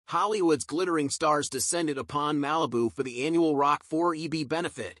Hollywood's glittering stars descended upon Malibu for the annual Rock 4EB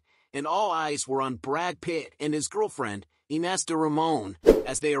benefit, and all eyes were on Brad Pitt and his girlfriend, Ines de Ramon,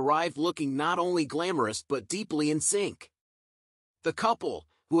 as they arrived looking not only glamorous but deeply in sync. The couple,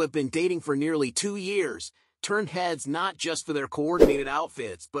 who have been dating for nearly 2 years, turned heads not just for their coordinated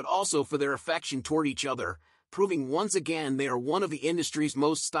outfits but also for their affection toward each other, proving once again they are one of the industry's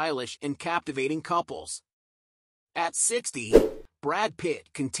most stylish and captivating couples. At 60, Brad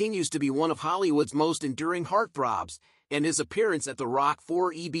Pitt continues to be one of Hollywood's most enduring heartthrobs, and his appearance at the Rock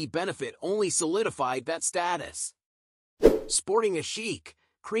 4EB benefit only solidified that status. Sporting a chic,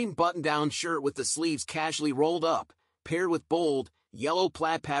 cream button-down shirt with the sleeves casually rolled up, paired with bold, yellow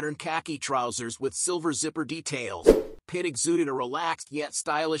plaid-pattern khaki trousers with silver zipper details, Pitt exuded a relaxed yet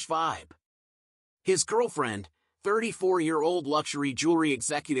stylish vibe. His girlfriend, 34-year-old luxury jewelry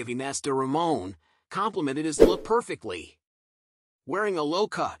executive Ines de Ramon, complemented his look perfectly. Wearing a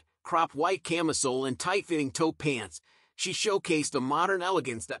low-cut, cropped white camisole and tight-fitting taupe pants, she showcased a modern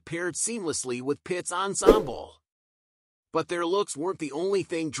elegance that paired seamlessly with Pitt's ensemble. But their looks weren't the only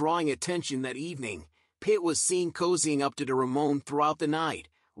thing drawing attention that evening. Pitt was seen cozying up to de Ramon throughout the night,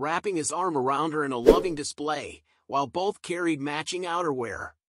 wrapping his arm around her in a loving display, while both carried matching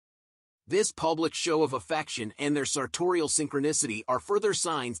outerwear. This public show of affection and their sartorial synchronicity are further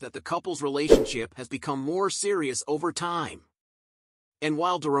signs that the couple's relationship has become more serious over time. And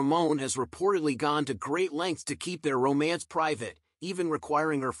while de Ramon has reportedly gone to great lengths to keep their romance private, even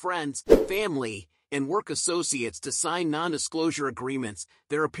requiring her friends, family, and work associates to sign non-disclosure agreements,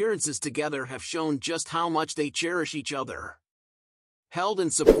 their appearances together have shown just how much they cherish each other. Held in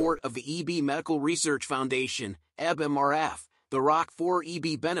support of the EB Medical Research Foundation, EBMRF, the Rock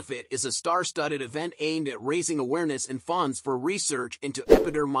 4EB benefit is a star-studded event aimed at raising awareness and funds for research into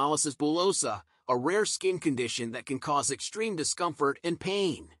epidermolysis bullosa, a rare skin condition that can cause extreme discomfort and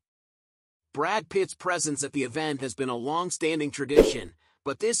pain. Brad Pitt's presence at the event has been a long-standing tradition,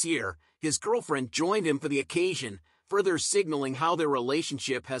 but this year, his girlfriend joined him for the occasion, further signaling how their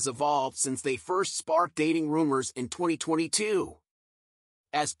relationship has evolved since they first sparked dating rumors in 2022.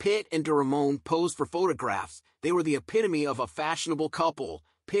 As Pitt and de Ramon posed for photographs, they were the epitome of a fashionable couple,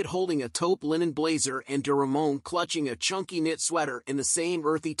 Pitt holding a taupe linen blazer and de Ramon clutching a chunky knit sweater in the same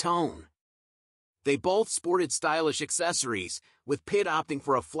earthy tone. They both sported stylish accessories, with Pitt opting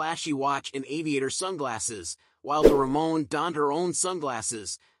for a flashy watch and aviator sunglasses, while de Ramon donned her own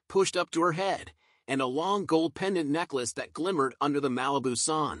sunglasses, pushed up to her head, and a long gold pendant necklace that glimmered under the Malibu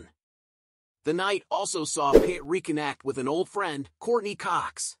sun. The night also saw Pitt reconnect with an old friend, Courteney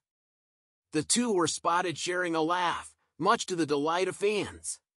Cox. The two were spotted sharing a laugh, much to the delight of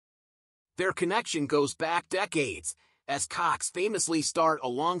fans. Their connection goes back decades, as Cox famously starred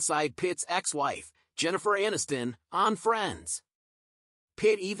alongside Pitt's ex-wife, Jennifer Aniston, on Friends.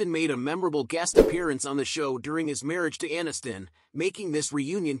 Pitt even made a memorable guest appearance on the show during his marriage to Aniston, making this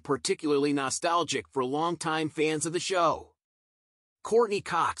reunion particularly nostalgic for longtime fans of the show. Courteney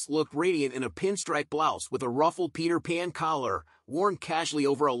Cox looked radiant in a pinstripe blouse with a ruffled Peter Pan collar, worn casually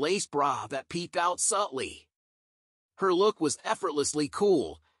over a lace bra that peeked out subtly. Her look was effortlessly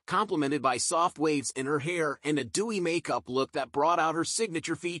cool, complemented by soft waves in her hair and a dewy makeup look that brought out her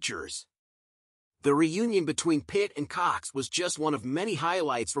signature features. The reunion between Pitt and Cox was just one of many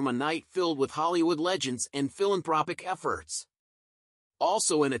highlights from a night filled with Hollywood legends and philanthropic efforts.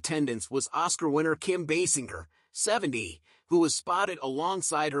 Also in attendance was Oscar winner Kim Basinger, 70, who was spotted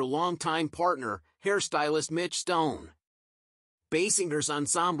alongside her longtime partner, hairstylist Mitch Stone. Basinger's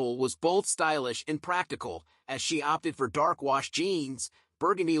ensemble was both stylish and practical, as she opted for dark wash jeans,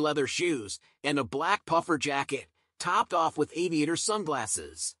 burgundy leather shoes, and a black puffer jacket, topped off with aviator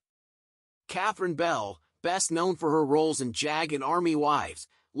sunglasses. Catherine Bell, best known for her roles in Jag and Army Wives,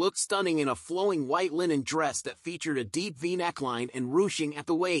 looked stunning in a flowing white linen dress that featured a deep V neckline and ruching at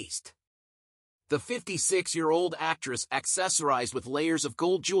the waist. The 56-year-old actress accessorized with layers of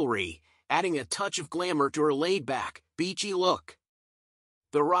gold jewelry, adding a touch of glamour to her laid-back, beachy look.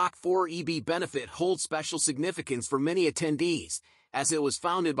 The Rock 4EB benefit holds special significance for many attendees, as it was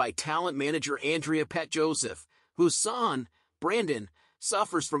founded by talent manager Andrea Pett Joseph, whose son, Brandon,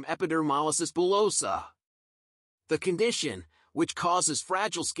 suffers from epidermolysis bullosa. The condition, which causes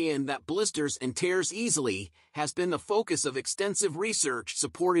fragile skin that blisters and tears easily, has been the focus of extensive research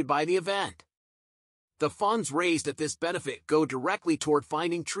supported by the event. The funds raised at this benefit go directly toward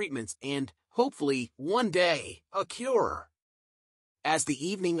finding treatments and, hopefully, one day, a cure. As the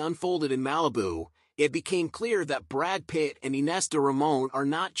evening unfolded in Malibu, it became clear that Brad Pitt and Ines de Ramon are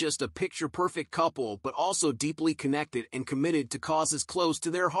not just a picture-perfect couple but also deeply connected and committed to causes close to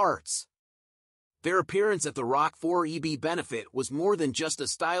their hearts. Their appearance at the Rock 4EB benefit was more than just a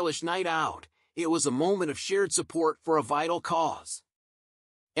stylish night out, it was a moment of shared support for a vital cause.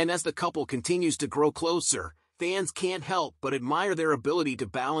 And as the couple continues to grow closer, fans can't help but admire their ability to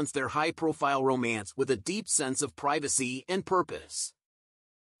balance their high-profile romance with a deep sense of privacy and purpose.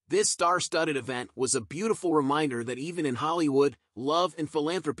 This star-studded event was a beautiful reminder that even in Hollywood, love and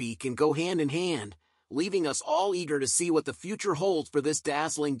philanthropy can go hand in hand, leaving us all eager to see what the future holds for this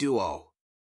dazzling duo.